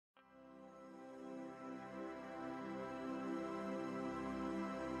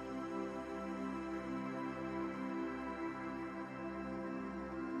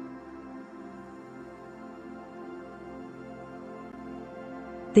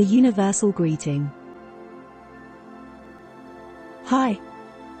The universal greeting. Hi.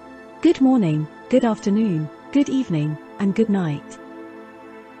 Good morning, good afternoon, good evening, and good night.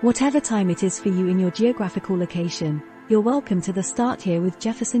 Whatever time it is for you in your geographical location, you're welcome to the Start Here with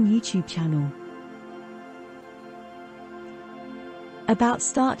Jefferson YouTube channel. About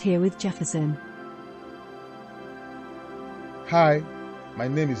Start Here with Jefferson. Hi, my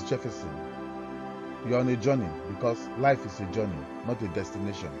name is Jefferson. You're on a journey because life is a journey, not a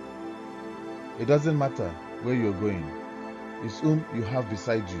destination. It doesn't matter where you're going, it's whom you have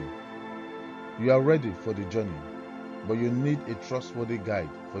beside you. You are ready for the journey, but you need a trustworthy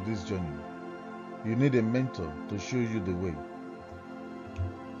guide for this journey. You need a mentor to show you the way.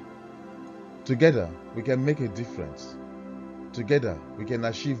 Together, we can make a difference. Together, we can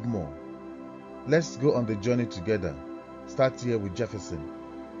achieve more. Let's go on the journey together. Start here with Jefferson.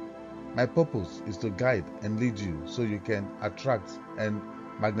 My purpose is to guide and lead you so you can attract and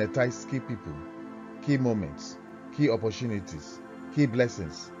magnetize key people, key moments, key opportunities, key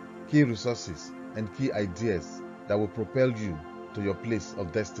blessings, key resources, and key ideas that will propel you to your place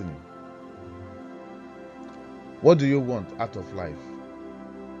of destiny. What do you want out of life?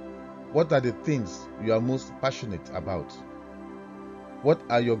 What are the things you are most passionate about? What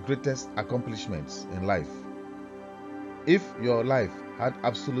are your greatest accomplishments in life? If your life had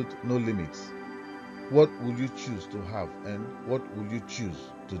absolute no limits, what would you choose to have and what would you choose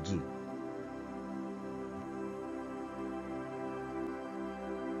to do?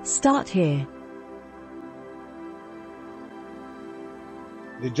 Start here.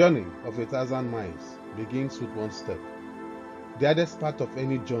 The journey of 1,000 miles begins with one step. The hardest part of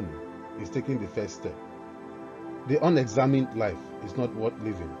any journey is taking the first step. The unexamined life is not worth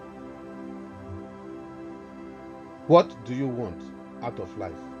living. What do you want out of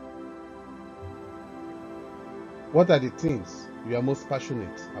life? What are the things you are most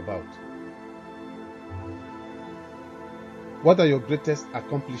passionate about? What are your greatest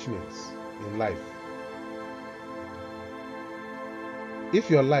accomplishments in life? If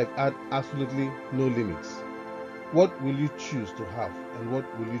your life had absolutely no limits, what will you choose to have and what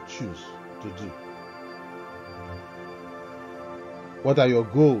will you choose to do? What are your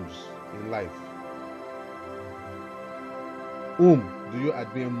goals in life? Whom do you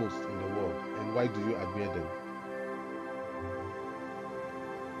admire most in the world and why do you admire them?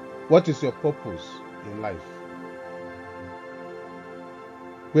 What is your purpose in life?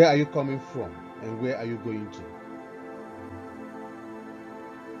 Where are you coming from and where are you going to?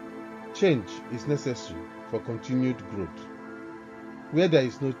 Change is necessary for continued growth. Where there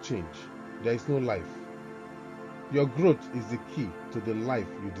is no change, there is no life. Your growth is the key to the life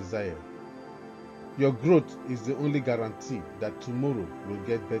you desire. Your growth is the only guarantee that tomorrow will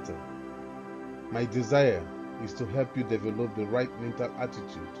get better. My desire is to help you develop the right mental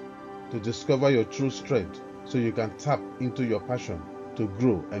attitude, to discover your true strength so you can tap into your passion to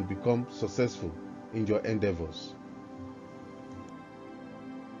grow and become successful in your endeavors.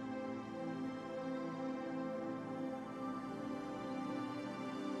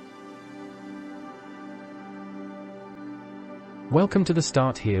 Welcome to the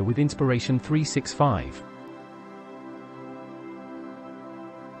Start Here with Inspiration 365.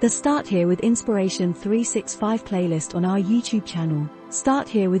 The Start Here with Inspiration 365 playlist on our YouTube channel, Start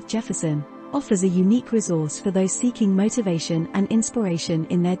Here with Jefferson, offers a unique resource for those seeking motivation and inspiration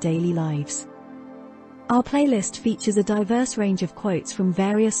in their daily lives. Our playlist features a diverse range of quotes from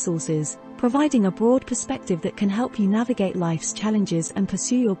various sources, providing a broad perspective that can help you navigate life's challenges and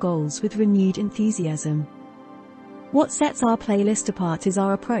pursue your goals with renewed enthusiasm. What sets our playlist apart is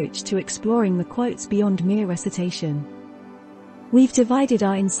our approach to exploring the quotes beyond mere recitation. We've divided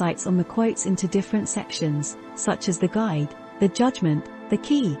our insights on the quotes into different sections, such as the guide, the judgment, the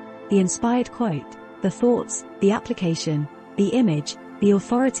key, the inspired quote, the thoughts, the application, the image, the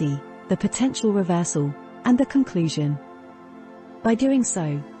authority, the potential reversal, and the conclusion. By doing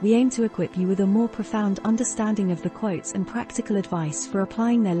so, we aim to equip you with a more profound understanding of the quotes and practical advice for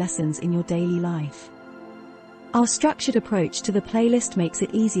applying their lessons in your daily life. Our structured approach to the playlist makes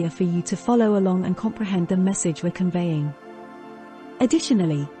it easier for you to follow along and comprehend the message we're conveying.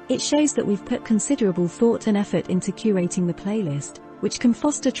 Additionally, it shows that we've put considerable thought and effort into curating the playlist, which can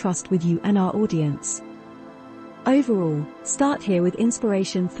foster trust with you and our audience. Overall, Start Here with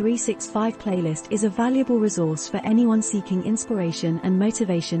Inspiration 365 playlist is a valuable resource for anyone seeking inspiration and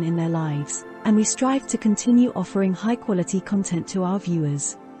motivation in their lives, and we strive to continue offering high-quality content to our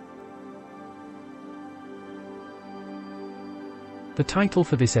viewers. The title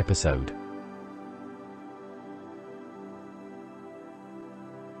for this episode: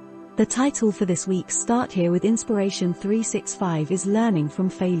 The title for this week's Start Here with Inspiration 365 is Learning from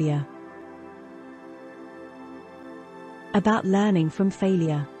Failure. About learning from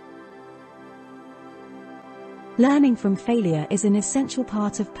failure. Learning from failure is an essential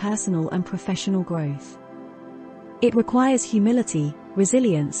part of personal and professional growth. It requires humility,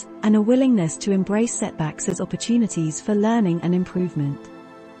 resilience, and a willingness to embrace setbacks as opportunities for learning and improvement.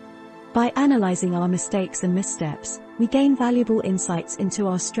 By analyzing our mistakes and missteps, we gain valuable insights into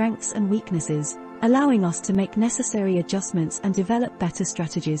our strengths and weaknesses, allowing us to make necessary adjustments and develop better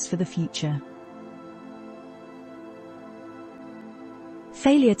strategies for the future.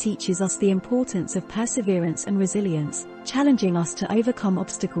 Failure teaches us the importance of perseverance and resilience, challenging us to overcome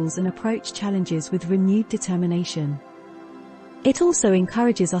obstacles and approach challenges with renewed determination. It also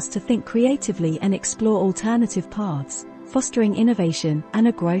encourages us to think creatively and explore alternative paths, fostering innovation and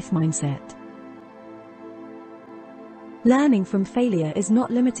a growth mindset. Learning from failure is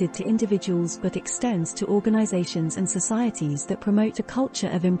not limited to individuals but extends to organizations and societies that promote a culture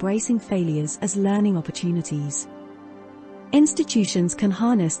of embracing failures as learning opportunities. Institutions can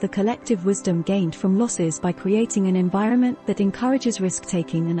harness the collective wisdom gained from losses by creating an environment that encourages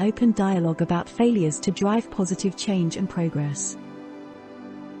risk-taking and open dialogue about failures to drive positive change and progress.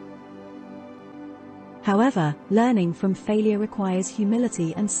 However, learning from failure requires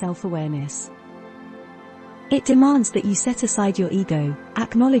humility and self-awareness. It demands that you set aside your ego,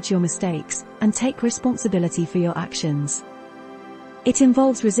 acknowledge your mistakes, and take responsibility for your actions. It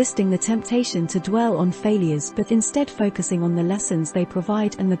involves resisting the temptation to dwell on failures but instead focusing on the lessons they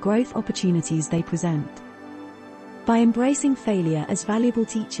provide and the growth opportunities they present. By embracing failure as valuable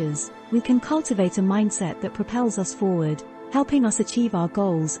teachers, we can cultivate a mindset that propels us forward, helping us achieve our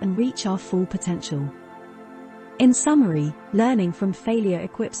goals and reach our full potential. In summary, learning from failure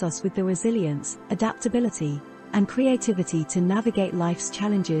equips us with the resilience, adaptability, and creativity to navigate life's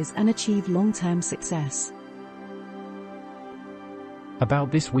challenges and achieve long-term success.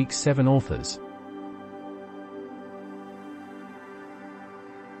 About this week's 7 authors.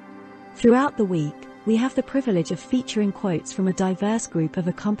 Throughout the week, we have the privilege of featuring quotes from a diverse group of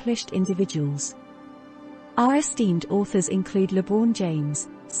accomplished individuals. Our esteemed authors include LeBron James,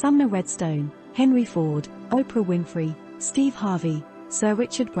 Sumner Redstone, Henry Ford, Oprah Winfrey, Steve Harvey, Sir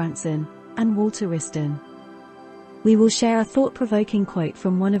Richard Branson, and Walter Wriston. We will share a thought-provoking quote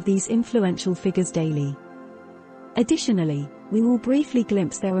from one of these influential figures daily. Additionally, we will briefly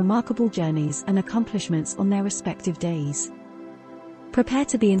glimpse their remarkable journeys and accomplishments on their respective days. Prepare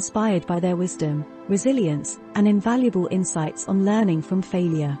to be inspired by their wisdom, resilience, and invaluable insights on learning from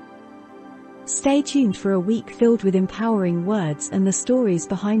failure. Stay tuned for a week filled with empowering words and the stories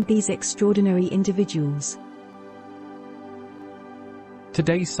behind these extraordinary individuals.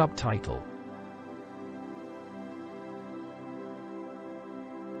 Today's subtitle.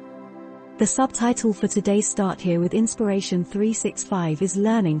 The subtitle for today's Start Here with Inspiration 365 is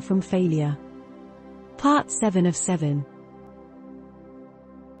Learning from Failure. Part 7 of 7.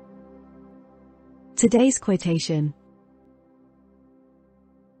 Today's quotation.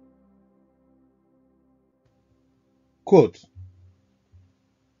 Quote: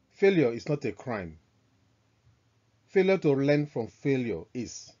 failure is not a crime. Failure to learn from failure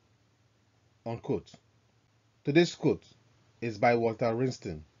is. Unquote. Today's quote is by Walter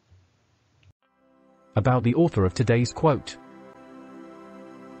Wriston. About the author of today's quote.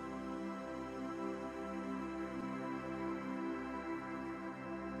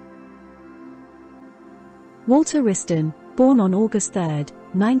 Walter Wriston, born on August 3,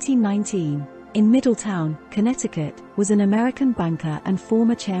 1919, in Middletown, Connecticut, was an American banker and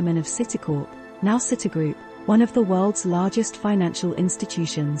former chairman of Citicorp, now Citigroup, one of the world's largest financial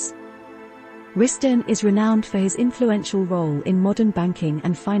institutions. Wriston is renowned for his influential role in modern banking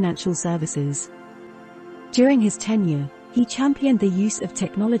and financial services. During his tenure, he championed the use of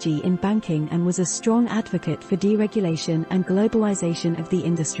technology in banking and was a strong advocate for deregulation and globalization of the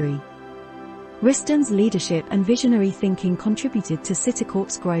industry. Wriston's leadership and visionary thinking contributed to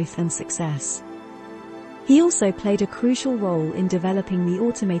Citicorp's growth and success. He also played a crucial role in developing the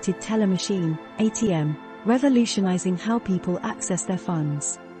automated teller machine, ATM, revolutionizing how people access their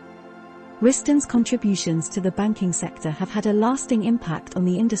funds. Wriston's contributions to the banking sector have had a lasting impact on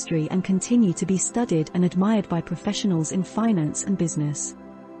the industry and continue to be studied and admired by professionals in finance and business.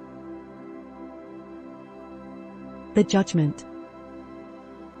 The Judgement.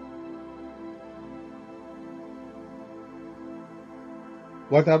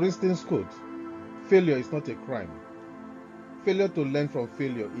 Walter Wriston's quote: failure is not a crime. Failure to learn from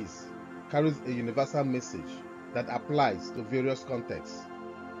failure is, carries a universal message that applies to various contexts.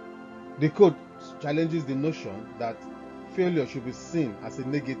 The quote challenges the notion that failure should be seen as a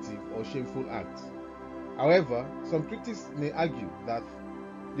negative or shameful act. However, some critics may argue that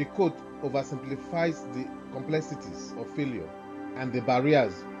the quote oversimplifies the complexities of failure and the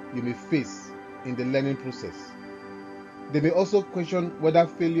barriers you may face in the learning process. They may also question whether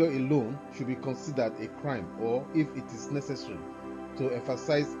failure alone should be considered a crime or if it is necessary to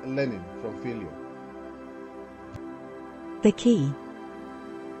emphasize learning from failure. The key.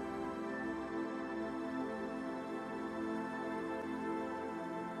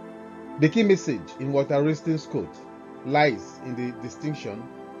 The key message in Walter Hastings' quote lies in the distinction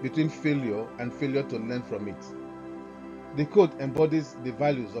between failure and failure to learn from it. The quote embodies the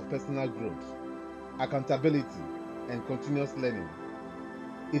values of personal growth, accountability, and continuous learning.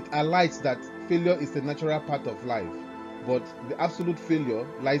 It highlights that failure is a natural part of life, but the absolute failure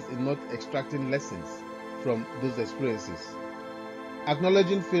lies in not extracting lessons from those experiences.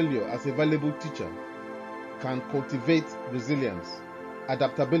 Acknowledging failure as a valuable teacher can cultivate resilience,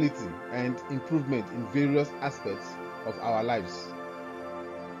 adaptability, and improvement in various aspects of our lives.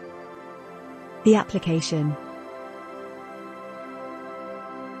 The application.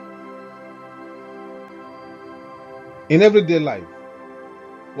 In everyday life,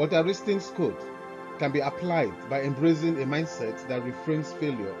 Walter Hastings' quote can be applied by embracing a mindset that reframes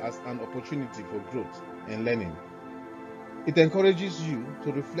failure as an opportunity for growth and learning. It encourages you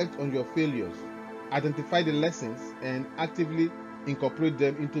to reflect on your failures, identify the lessons, and actively incorporate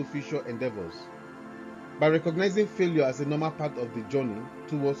them into future endeavors. By recognizing failure as a normal part of the journey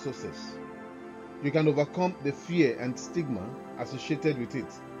towards success, you can overcome the fear and stigma associated with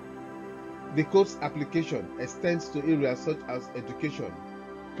it. The quote's application extends to areas such as education,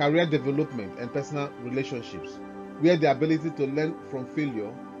 career development, and personal relationships, where the ability to learn from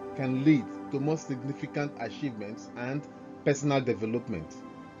failure can lead to more significant achievements and personal development.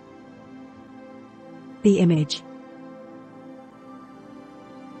 The image.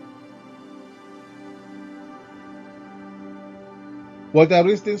 Walter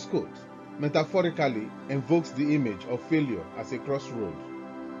Hastings' quote metaphorically invokes the image of failure as a crossroad.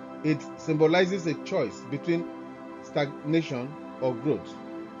 It symbolizes a choice between stagnation or growth.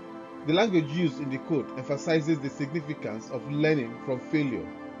 The language used in the quote emphasizes the significance of learning from failure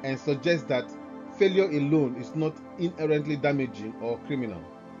and suggests that failure alone is not inherently damaging or criminal.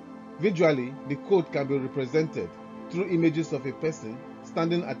 Visually, the quote can be represented through images of a person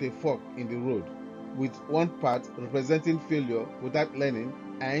standing at a fork in the road, with one part representing failure without learning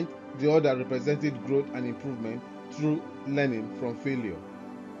and the other representing growth and improvement through learning from failure.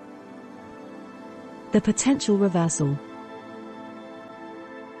 The potential reversal.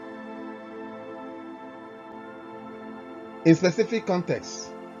 In specific contexts,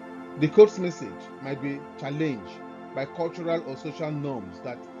 the quote's message might be challenged by cultural or social norms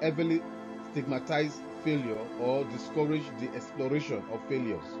that heavily stigmatize failure or discourage the exploration of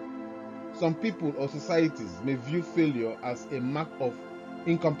failures. Some people or societies may view failure as a mark of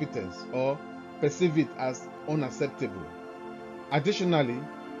incompetence or perceive it as unacceptable. Additionally,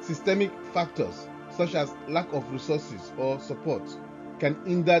 systemic factors such as lack of resources or support can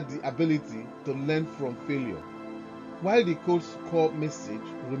hinder the ability to learn from failure. While the quote's core message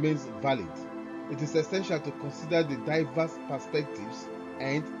remains valid, it is essential to consider the diverse perspectives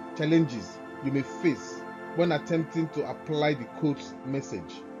and challenges you may face when attempting to apply the quote's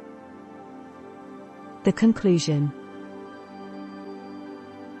message. The conclusion.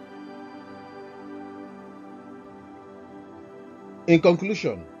 In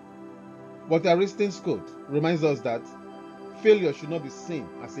conclusion, Walter Hastings' quote reminds us that failure should not be seen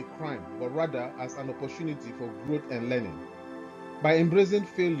as a crime, but rather as an opportunity for growth and learning. By embracing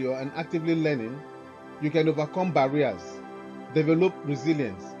failure and actively learning, you can overcome barriers, develop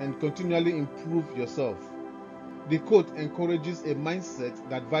resilience, and continually improve yourself. The quote encourages a mindset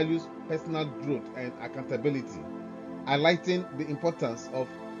that values personal growth and accountability, highlighting the importance of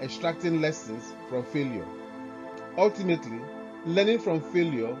extracting lessons from failure. Ultimately, learning from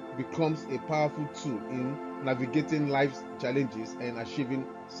failure becomes a powerful tool in navigating life's challenges and achieving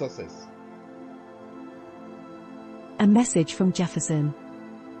success. A message from Jefferson.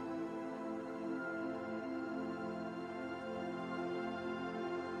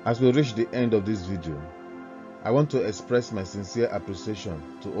 As we reach the end of this video, I want to express my sincere appreciation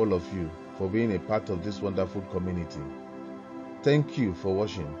to all of you for being a part of this wonderful community. Thank you for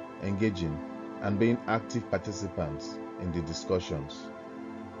watching, engaging, and being active participants in the discussions.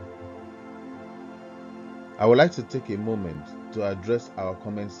 I would like to take a moment to address our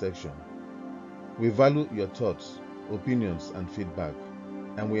comment section. We value your thoughts, opinions, and feedback,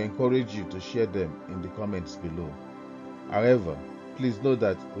 and we encourage you to share them in the comments below. However, please know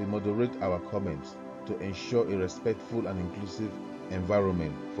that we moderate our comments to ensure a respectful and inclusive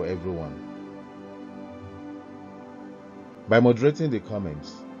environment for everyone. By moderating the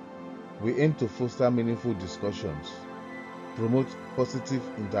comments, we aim to foster meaningful discussions, promote positive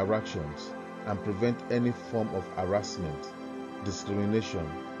interactions, and prevent any form of harassment, discrimination,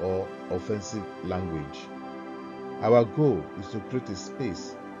 or offensive language. Our goal is to create a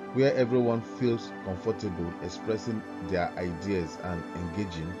space where everyone feels comfortable expressing their ideas and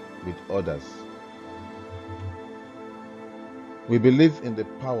engaging with others. We believe in the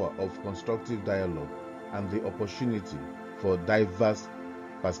power of constructive dialogue and the opportunity for diverse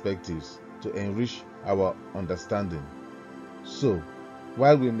perspectives to enrich our understanding. So,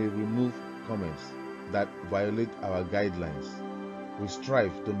 while we may remove comments that violate our guidelines, we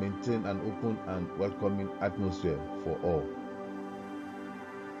strive to maintain an open and welcoming atmosphere for all.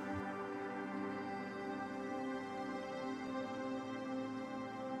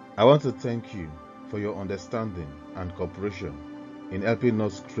 I want to thank you for your understanding and cooperation in helping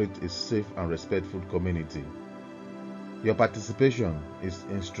us create a safe and respectful community. Your participation is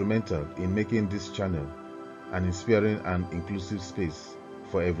instrumental in making this channel an inspiring and inclusive space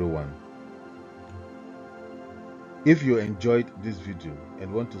for everyone. If you enjoyed this video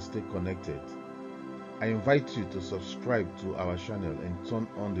and want to stay connected, I invite you to subscribe to our channel and turn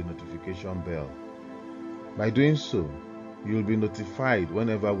on the notification bell. By doing so, you will be notified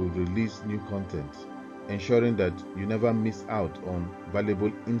whenever we release new content, ensuring that you never miss out on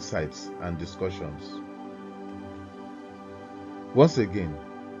valuable insights and discussions. Once again,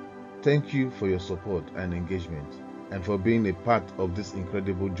 thank you for your support and engagement, and for being a part of this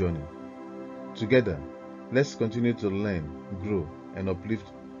incredible journey. Together, let's continue to learn, grow, and uplift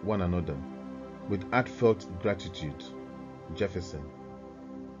one another. With heartfelt gratitude, Jefferson.